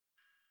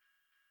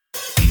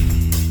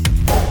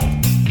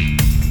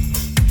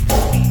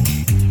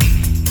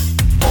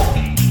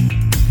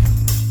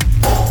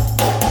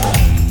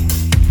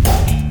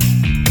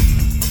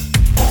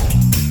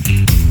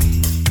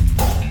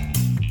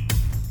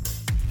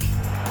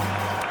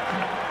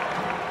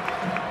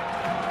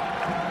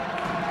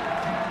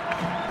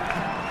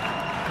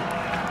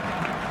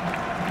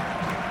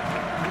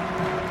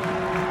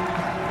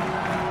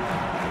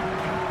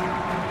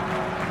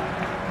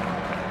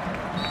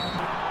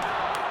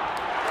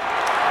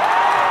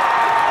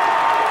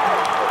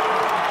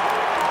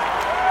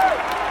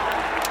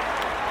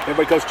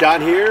Everybody, Coach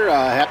John here.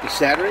 Happy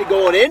Saturday.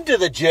 Going into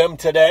the gym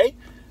today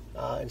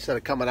instead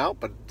of coming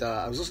out, but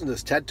I was listening to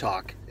this TED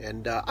Talk,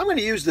 and I'm going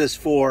to use this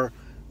for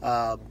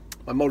my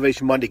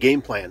Motivation Monday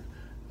game plan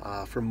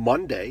for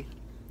Monday,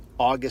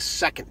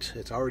 August 2nd.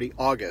 It's already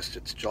August.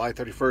 It's July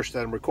 31st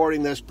that I'm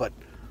recording this, but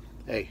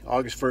hey,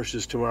 August 1st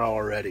is tomorrow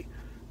already.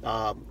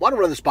 Want to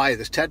run this by you,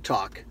 this TED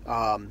Talk.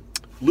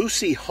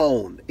 Lucy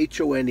Hone,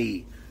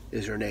 H-O-N-E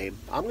is her name.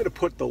 I'm going to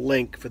put the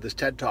link for this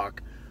TED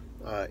Talk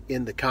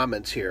in the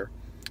comments here.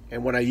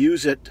 And when I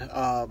use it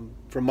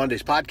for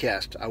Monday's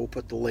podcast, I will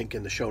put the link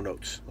in the show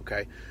notes,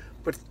 okay?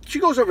 But she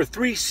goes over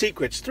three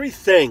secrets, three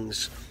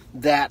things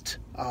that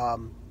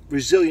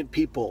resilient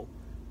people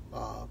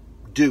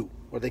do,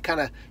 or they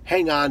kind of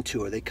hang on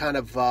to, or they kind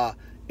of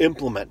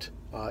implement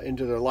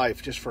into their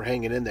life just for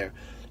hanging in there.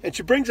 And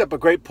she brings up a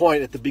great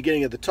point at the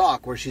beginning of the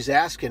talk where she's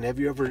asking, have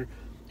you ever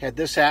had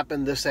this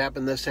happen, this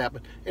happen, this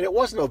happen? And it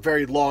wasn't a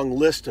very long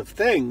list of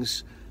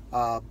things,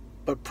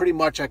 but pretty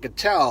much I could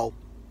tell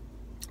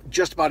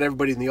just about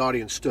everybody in the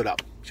audience stood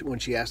up when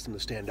she asked them to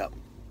stand up.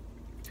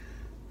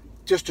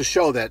 Just to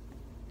show that,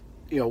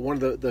 you know, one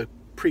of the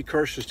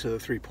precursors to the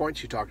 3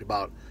 points you talked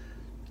about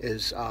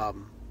is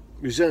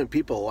resilient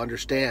people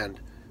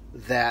understand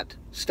that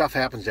stuff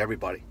happens to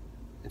everybody.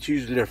 And she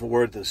used a different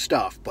word than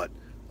stuff, but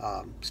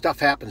stuff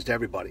happens to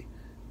everybody.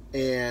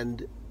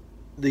 And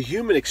the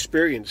human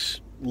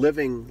experience,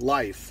 living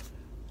life,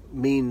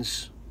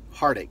 means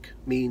heartache,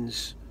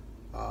 means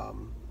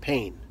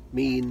pain,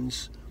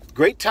 means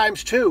great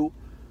times too,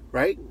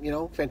 right? You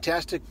know,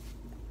 fantastic,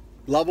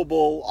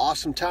 lovable,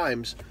 awesome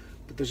times.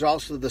 But there's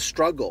also the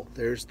struggle.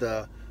 There's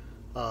the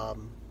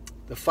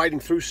fighting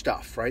through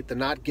stuff, right? The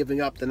not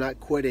giving up, the not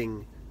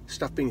quitting,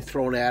 stuff being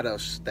thrown at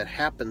us that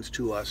happens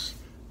to us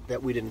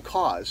that we didn't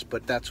cause.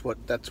 But that's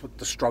what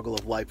the struggle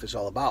of life is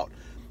all about.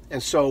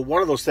 And so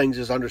one of those things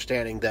is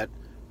understanding that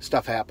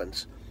stuff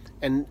happens.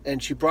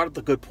 And she brought up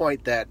the good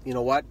point that, you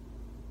know what?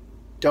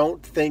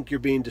 Don't think you're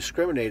being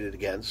discriminated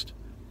against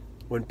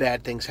when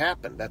bad things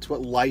happen. That's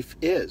what life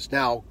is.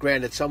 Now,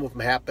 granted, some of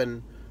them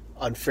happen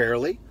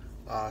unfairly.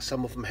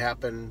 Some of them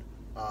happen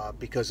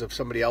because of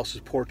somebody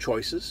else's poor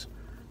choices.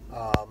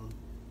 A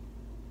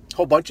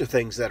whole bunch of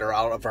things that are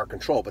out of our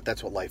control, but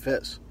that's what life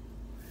is.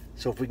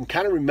 So if we can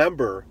kind of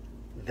remember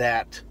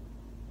that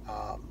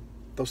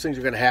those things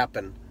are going to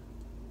happen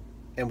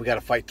and we got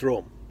to fight through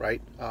them,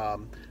 right?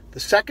 The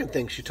second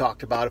thing she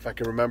talked about, if I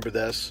can remember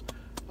this,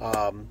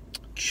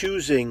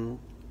 choosing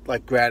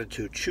like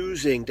gratitude,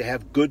 choosing to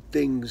have good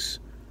things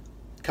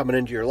coming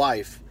into your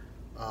life,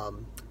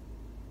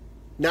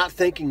 not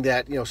thinking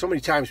that, you know, so many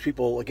times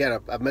people, again,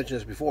 I've mentioned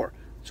this before,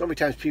 so many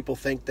times people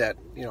think that,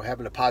 you know,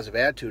 having a positive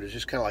attitude is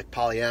just kind of like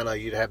Pollyanna.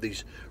 You'd have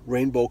these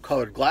rainbow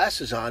colored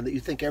glasses on that you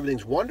think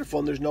everything's wonderful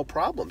and there's no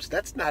problems.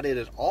 That's not it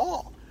at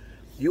all.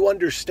 You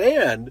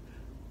understand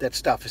that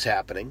stuff is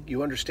happening.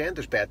 You understand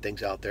there's bad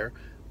things out there,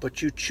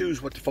 but you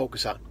choose what to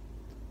focus on,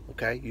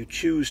 okay? You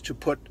choose to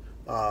put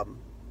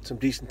some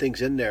decent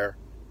things in there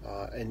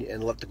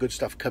and let the good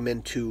stuff come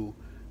into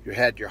your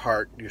head, your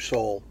heart, your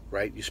soul,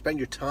 right? You spend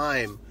your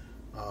time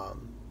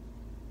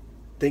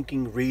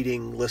thinking,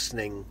 reading,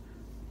 listening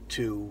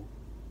to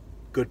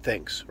good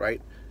things,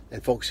 right?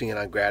 And focusing in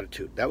on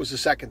gratitude. That was the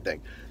second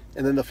thing.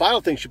 And then the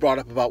final thing she brought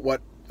up about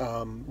what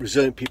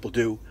resilient people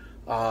do,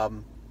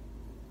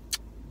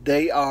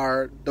 they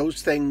are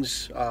those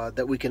things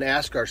that we can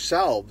ask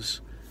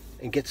ourselves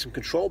and get some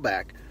control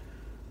back.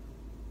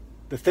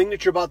 The thing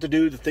that you're about to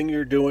do, the thing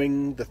you're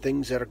doing, the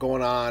things that are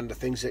going on, the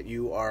things that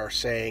you are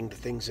saying, the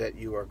things that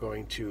you are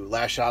going to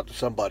lash out to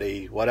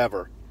somebody,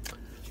 whatever.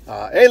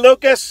 Hey,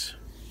 Lucas.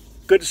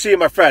 Good to see you,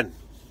 my friend.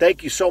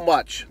 Thank you so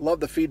much. Love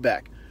the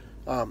feedback.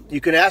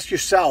 You can ask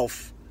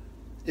yourself,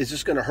 is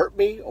this going to hurt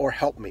me or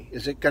help me?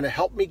 Is it going to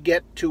help me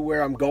get to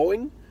where I'm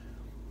going,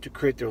 to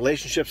create the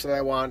relationships that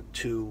I want,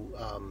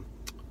 to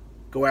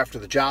go after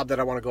the job that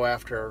I want to go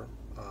after,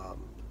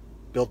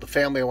 build the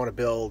family I want to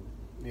build,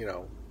 you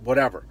know,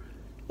 whatever?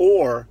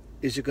 Or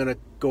is it going to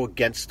go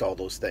against all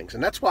those things?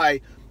 And that's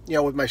why, you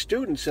know, with my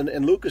students,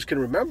 and Lucas can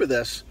remember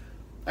this,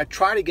 I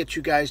try to get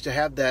you guys to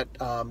have that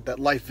that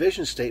life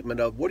vision statement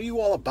of what are you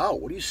all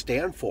about? What do you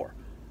stand for,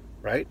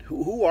 right?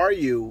 Who are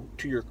you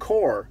to your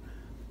core?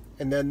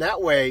 And then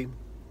that way,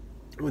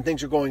 when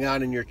things are going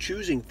on and you're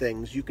choosing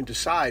things, you can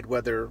decide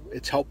whether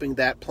it's helping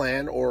that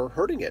plan or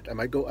hurting it. Am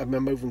I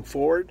moving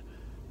forward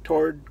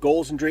toward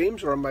goals and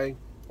dreams,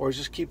 or is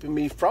this keeping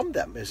me from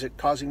them? Is it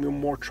causing me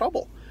more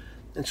trouble?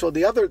 And so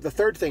the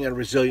third thing on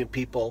resilient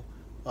people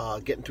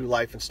getting through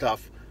life and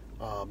stuff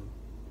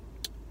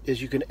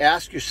is you can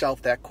ask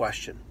yourself that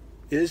question.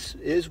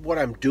 Is what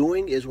I'm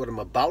doing, is what I'm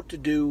about to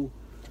do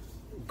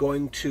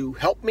going to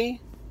help me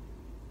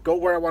go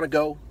where I want to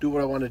go, do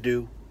what I want to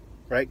do,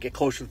 right? Get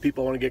closer to the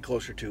people I want to get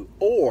closer to?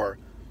 Or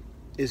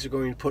is it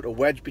going to put a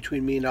wedge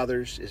between me and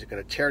others? Is it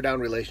going to tear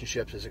down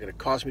relationships? Is it going to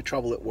cause me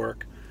trouble at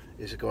work?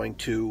 Is it going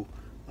to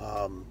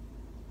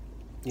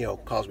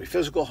cause me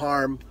physical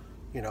harm?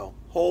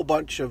 Whole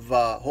bunch of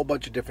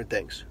different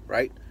things,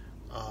 right?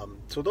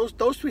 So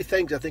those three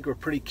things I think are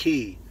pretty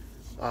key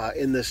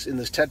in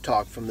this TED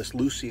Talk from this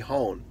Lucy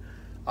Hone.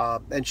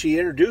 And she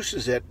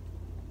introduces it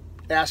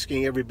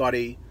asking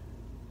everybody,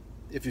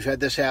 if you've had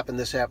this happen,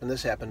 this happen,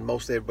 this happen,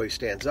 mostly everybody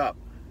stands up.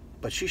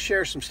 But she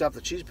shares some stuff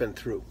that she's been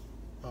through,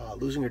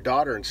 losing her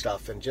daughter and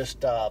stuff. And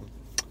just,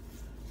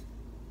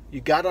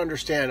 you got to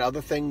understand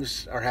other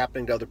things are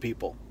happening to other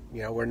people.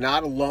 You know, we're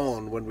not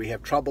alone when we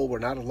have trouble. We're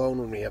not alone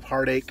when we have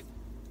heartache.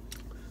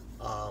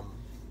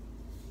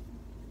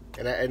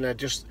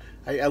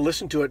 I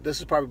listened to it. This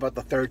is probably about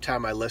the third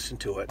time I listened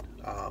to it.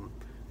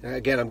 And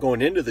again, I'm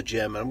going into the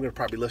gym, and I'm going to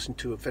probably listen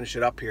to it, finish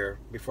it up here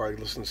before I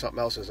listen to something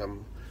else as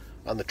I'm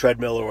on the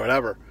treadmill or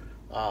whatever.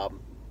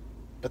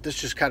 But this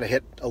just kind of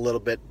hit a little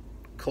bit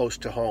close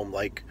to home,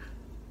 like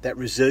that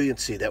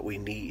resiliency that we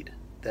need,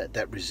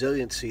 that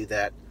resiliency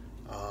that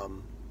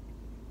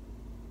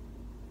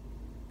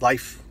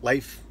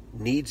life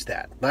needs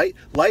that. Right?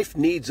 Life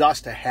needs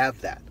us to have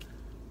that,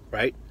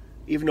 right?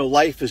 Even though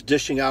life is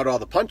dishing out all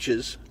the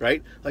punches,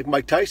 right? Like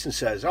Mike Tyson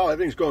says, oh,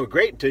 everything's going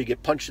great until you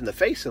get punched in the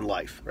face in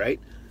life, right?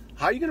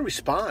 How are you going to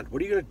respond?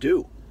 What are you going to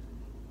do?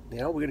 You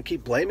know, we're going to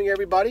keep blaming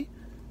everybody,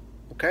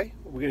 okay?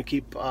 We're going to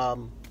keep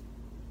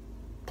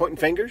pointing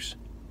fingers,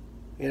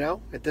 you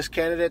know, at this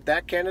candidate,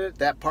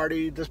 that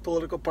party, this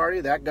political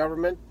party, that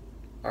government,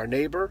 our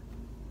neighbor,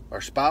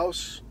 our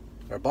spouse,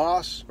 our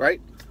boss,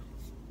 right?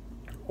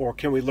 Or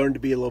can we learn to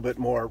be a little bit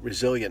more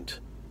resilient?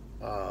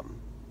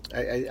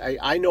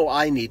 I know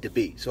I need to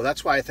be. So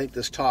that's why I think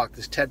this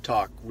TED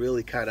Talk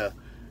really kind of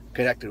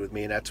connected with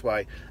me. And that's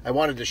why I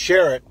wanted to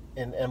share it.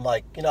 And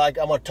like, you know, I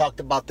want to talk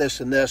about this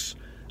and this.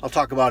 I'll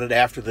talk about it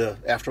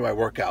after my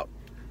workout.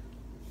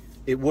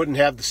 It wouldn't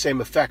have the same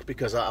effect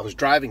because I was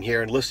driving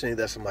here and listening to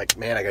this. I'm like,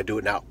 man, I got to do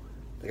it now.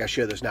 I got to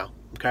share this now.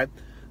 Okay.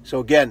 So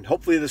again,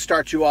 hopefully this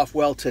starts you off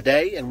well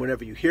today and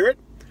whenever you hear it.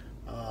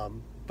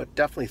 But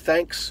definitely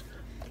thanks,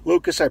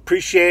 Lucas. I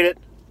appreciate it.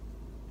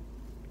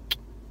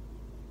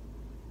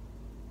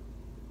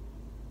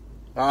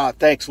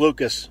 Thanks,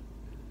 Lucas.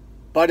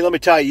 Buddy, let me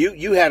tell you,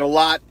 you had a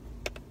lot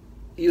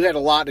in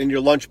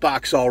your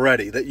lunchbox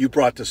already that you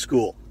brought to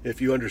school,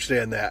 if you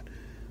understand that.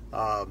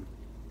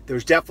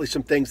 There's definitely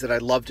some things that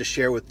I'd love to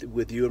share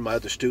with you and my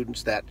other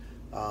students that,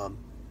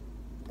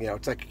 you know,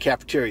 it's like a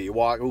cafeteria. You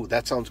walk, ooh,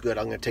 that sounds good.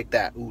 I'm going to take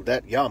that. Ooh,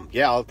 that, yum.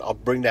 Yeah, I'll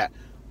bring that.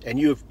 And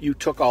you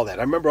took all that.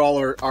 I remember all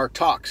our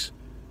talks,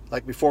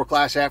 like before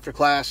class, after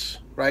class,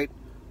 right?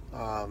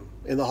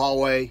 In the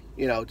hallway,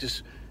 you know,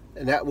 just...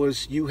 And that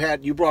was,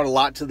 you brought a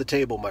lot to the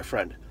table, my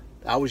friend.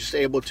 I was just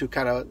able to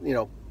kind of, you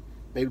know,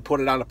 maybe put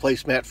it on a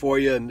placemat for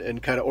you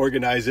and kind of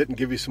organize it and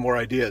give you some more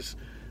ideas.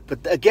 But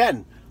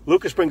again,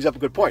 Lucas brings up a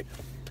good point.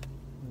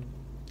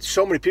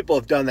 So many people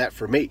have done that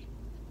for me,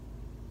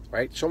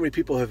 right? So many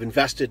people have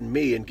invested in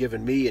me and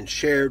given me and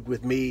shared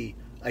with me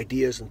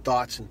ideas and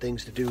thoughts and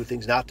things to do,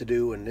 things not to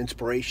do, and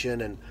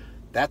inspiration. And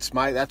that's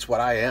what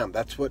I am.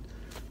 That's what,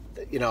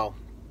 you know,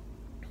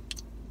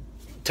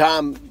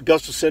 Tom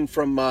Gustafsson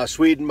from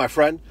Sweden, my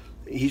friend,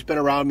 he's been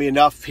around me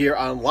enough here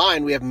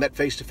online. We haven't met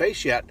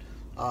face-to-face yet,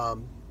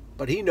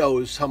 but he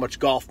knows how much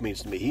golf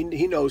means to me.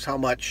 He knows how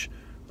much,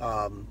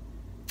 you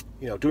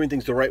know, doing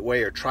things the right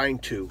way or trying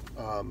to.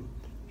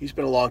 He's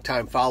been a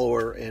long-time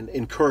follower and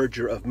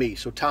encourager of me.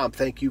 So, Tom,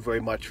 thank you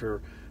very much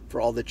for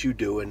all that you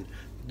do. And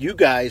you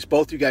guys,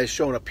 both you guys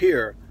showing up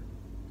here,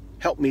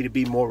 help me to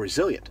be more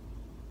resilient.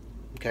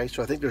 Okay,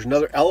 so I think there's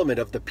another element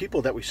of the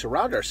people that we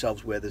surround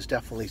ourselves with is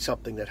definitely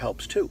something that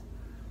helps too,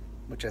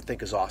 which I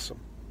think is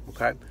awesome.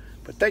 Okay,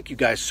 but thank you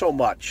guys so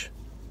much.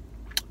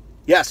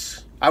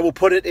 Yes, I will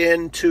put it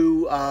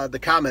into the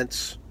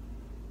comments.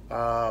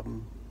 Her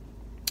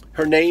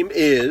name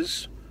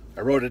is,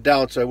 I wrote it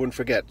down so I wouldn't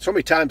forget. So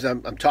many times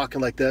I'm talking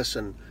like this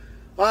and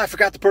I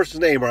forgot the person's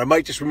name, or I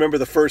might just remember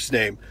the first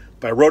name,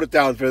 but I wrote it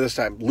down for this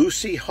time.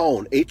 Lucy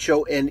Hone,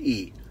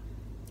 Hone.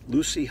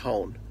 Lucy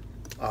Hone.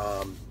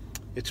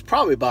 It's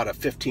probably about a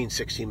 15,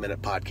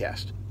 16-minute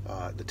podcast,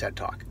 the TED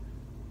Talk.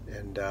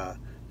 And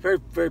very,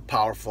 very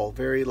powerful,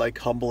 very, like,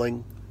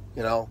 humbling,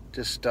 you know,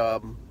 just,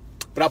 but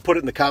I'll put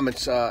it in the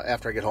comments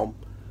after I get home.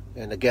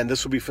 And, again,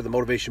 this will be for the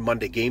Motivation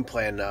Monday Game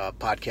Plan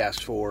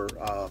podcast for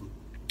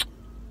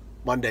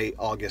Monday,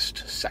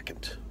 August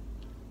 2nd.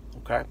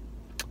 Okay?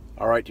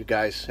 All right, you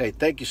guys. Hey,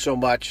 thank you so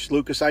much.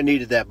 Lucas, I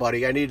needed that,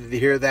 buddy. I needed to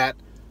hear that.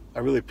 I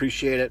really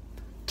appreciate it.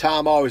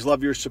 Tom, always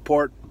love your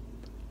support.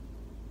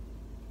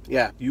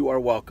 Yeah, you are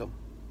welcome.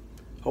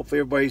 Hopefully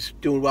everybody's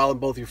doing well in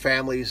both your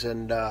families,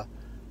 and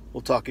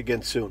we'll talk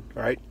again soon,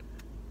 all right?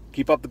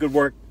 Keep up the good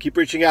work. Keep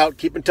reaching out.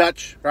 Keep in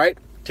touch, all right?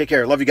 Take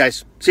care. Love you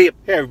guys. See you.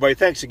 Hey, everybody.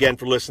 Thanks again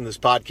for listening to this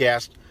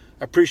podcast.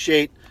 I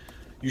appreciate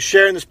you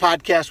sharing this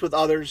podcast with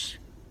others,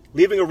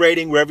 leaving a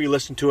rating wherever you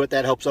listen to it.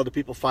 That helps other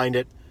people find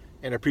it,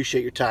 and I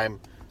appreciate your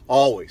time,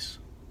 always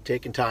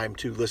taking time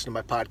to listen to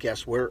my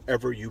podcast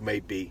wherever you may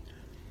be.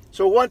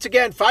 So once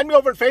again, find me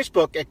over on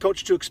Facebook at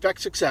Coach to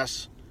Expect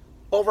Success,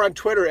 over on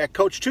Twitter at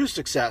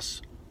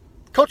Coach2Success,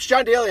 Coach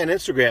John Daly on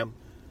Instagram,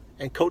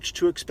 and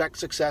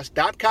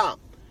Coach2ExpectSuccess.com.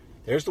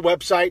 There's the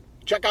website.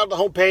 Check out the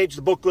homepage.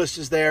 The book list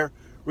is there.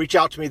 Reach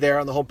out to me there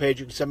on the homepage.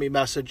 You can send me a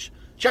message.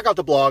 Check out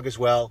the blog as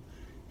well.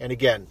 And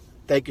again,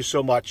 thank you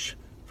so much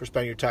for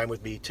spending your time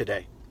with me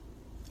today.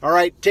 All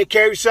right, take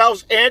care of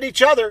yourselves and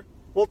each other.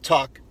 We'll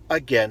talk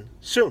again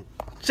soon.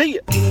 See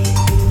you.